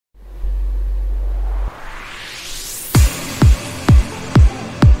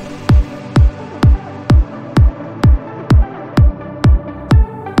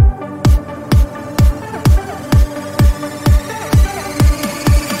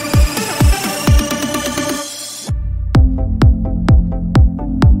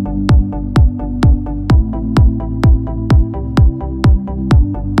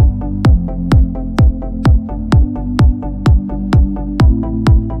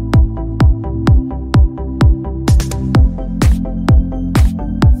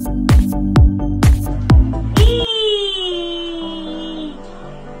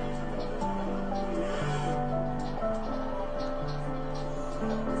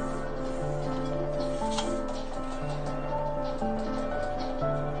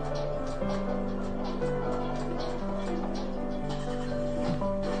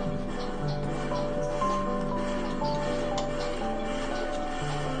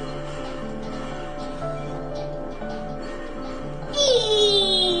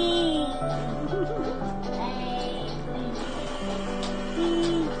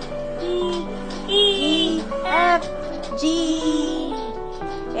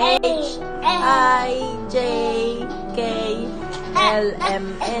H I J K L M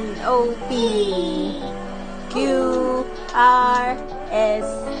N O P Q R S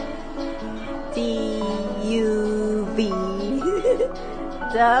T U V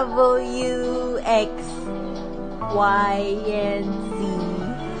W X Y and Z.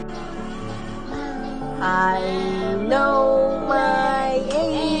 I know my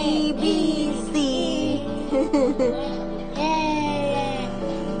ABC.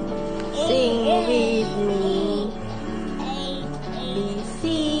 Sing with me. B,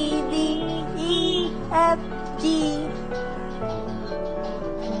 C, D, E, F, G.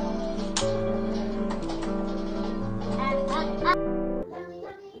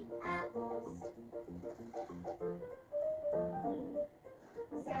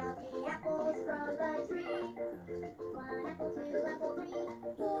 Apples from the tree. 1 apple, 2 apple, 3,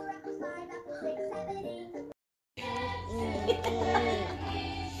 4 apples, 5 apples, 6, 7, 8.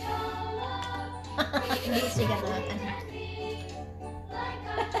 Hindi siya ganakan.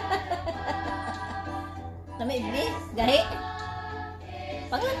 Namibli? Gahi?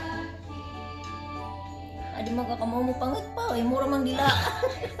 Pangat? Adi mo kakamaw mo pangat pa. Ay, mura mang dila.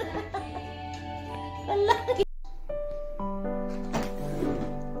 Lalaki.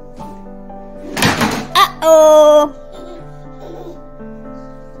 Uh-oh!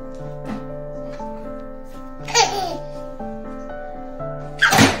 Uh-oh!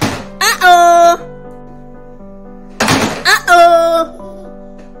 Uh-oh!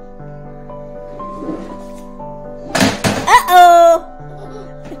 Uh-oh!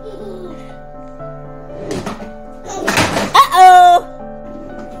 Uh-oh!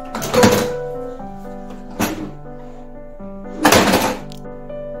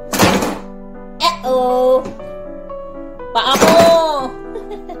 Uh-oh! Paa mo!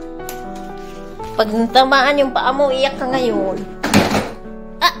 Pag tamaan yung paa mo, iyak ka ngayon.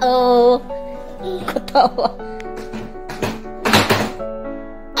 Uh-oh! Katawa.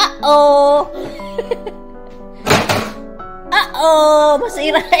 Uh-oh! Uh-oh!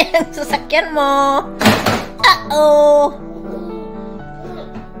 Masira yung sasakyan mo. Uh-oh!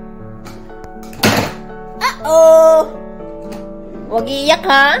 Uh-oh! Huwag iiyak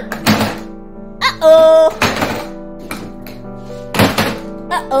ha? Uh-oh!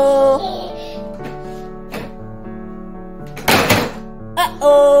 Uh-oh!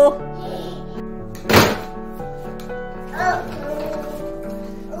 Uh-oh!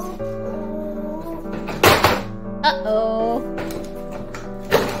 Uh-oh!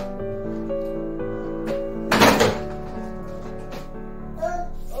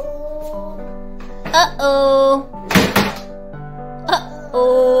 Uh-oh!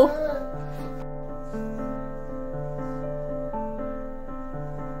 Uh-oh!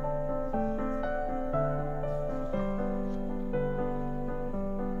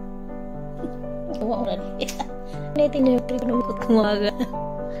 Wow, Rani. Netin niyo yung trip na makot kumaga.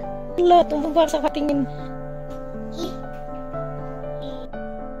 Wala, tumubak sa katingin.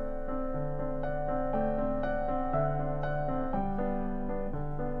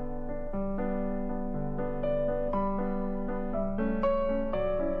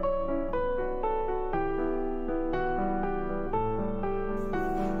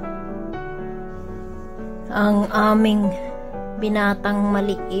 Ang aming binatang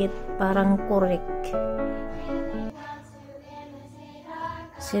maliit, parang korek.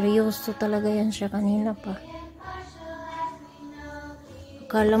 Seryoso talaga yan siya kanina pa.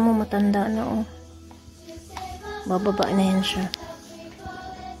 Akala mo matanda na oh. Bababa na yan siya.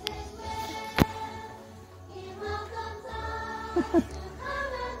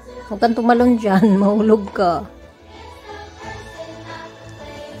 Huwag kang tumalon dyan, mahulog ka.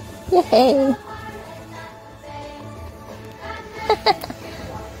 Yay!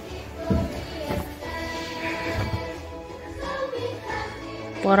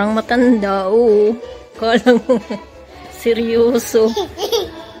 Parang matanda, oh. Kala mo, seryoso.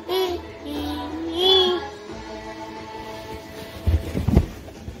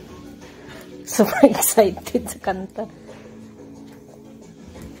 Super excited sa kanta.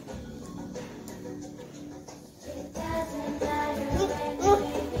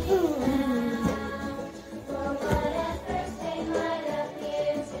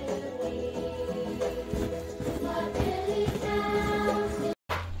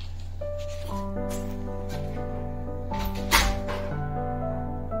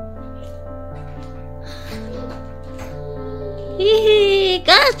 Hihi,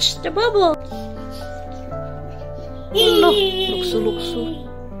 catch the bubble. Look, lukso.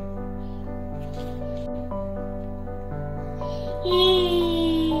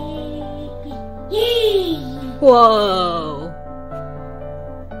 Wow.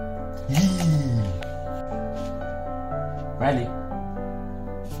 Ready?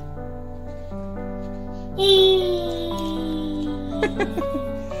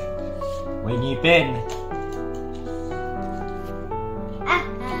 May ngipin.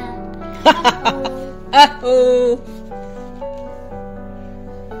 Oh.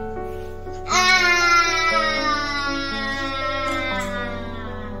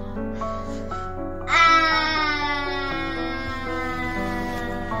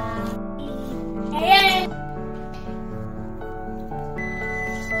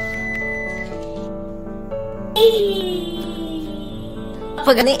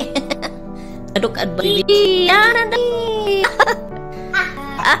 Apa gani? Aduk adbari. Yana dali.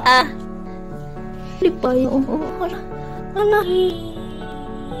 Kalipay. Ala.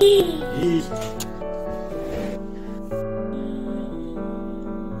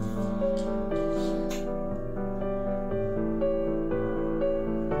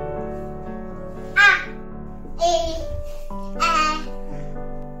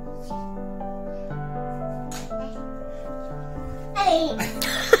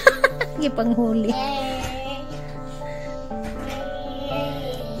 Lagi panghuli.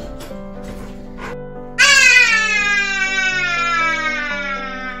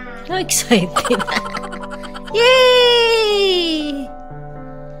 So excited. Yay!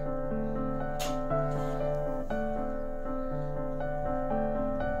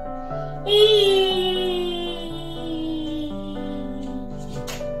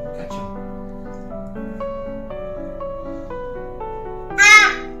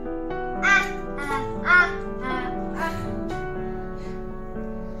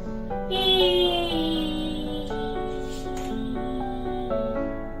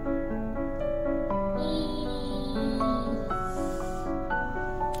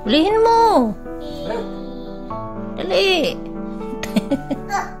 Ulihin mo. Dali.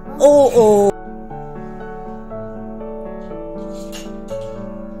 Oo.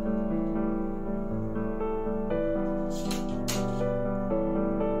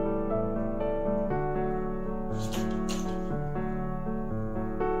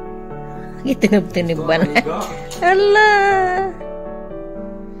 Tinib-tinib ba na? Hala.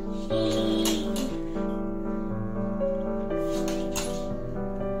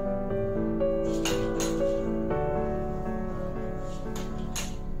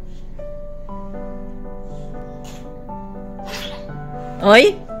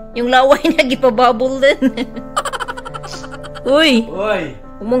 Oy, yung laway niya gipabubble din. Uy. Uy.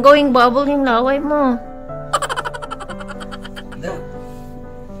 Huwag mong gawing bubble yung laway mo. Look.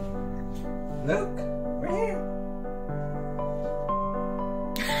 Look.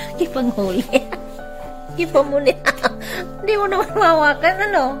 Ipanghuli. Ipamuli. Hindi mo naman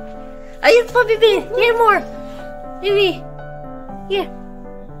mawakan, ano? Ayun pa, Bibi. Here more. Bibi. Here.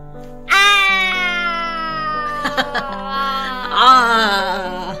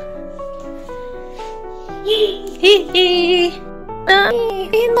 Ah! Hihi!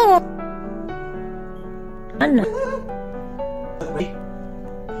 Ay, mo! Ano?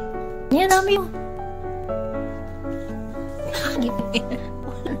 Yan namin yung...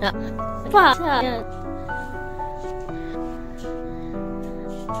 Wala. Pa!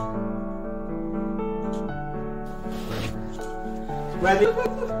 Ready?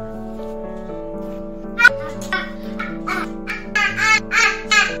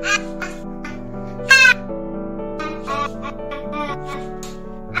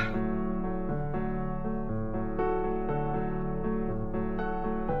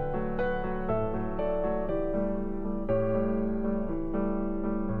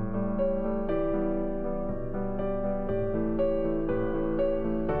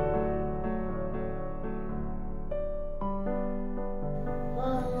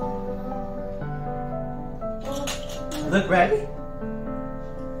 Look, ready?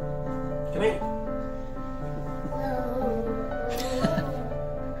 Come here.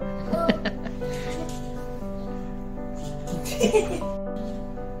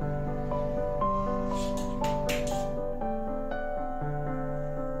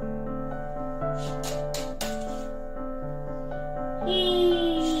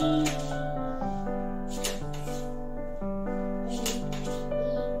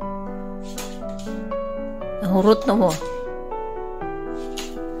 Nahurot na mo.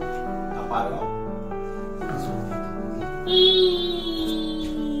 Aparo.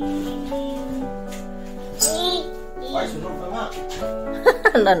 Ay, sunog ka nga.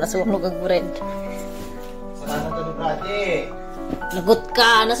 Hala, nasunog ang bread. Saan ka ni Brady? Lagot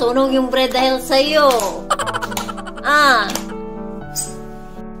ka, nasunog yung bread dahil sa'yo. Ah.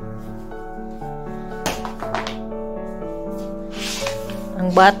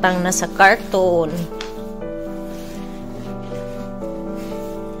 Ang batang nasa karton.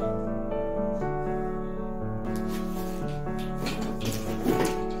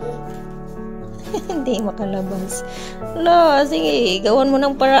 Hindi makalabas. Lo, sige, gawan mo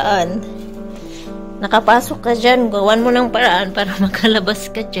ng paraan. Nakapasok ka dyan, gawan mo ng paraan para makalabas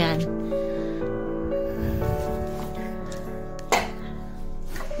ka dyan.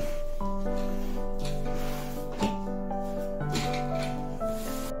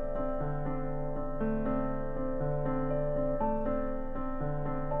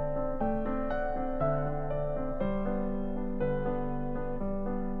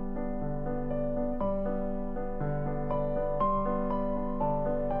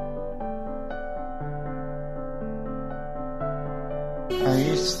 Are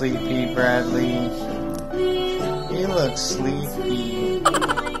you sleepy, Bradley? You look sleepy.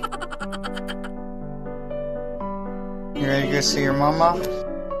 You ready to go see your mama?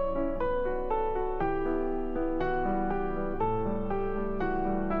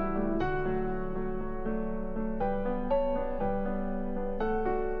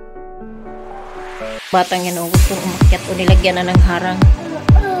 Batang yan, gusto umakyat o nilagyan na ng harang.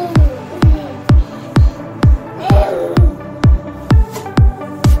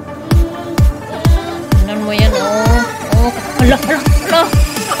 Hala, hala, hala.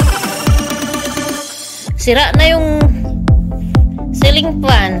 Sira na yung ceiling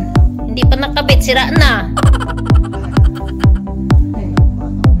fan. Hindi pa nakabit, sira na.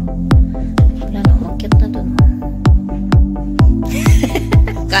 Wala na, umakyat na dun.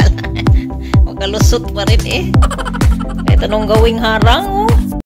 Kala, makalusot pa rin eh. Kahit anong gawing harang, oh.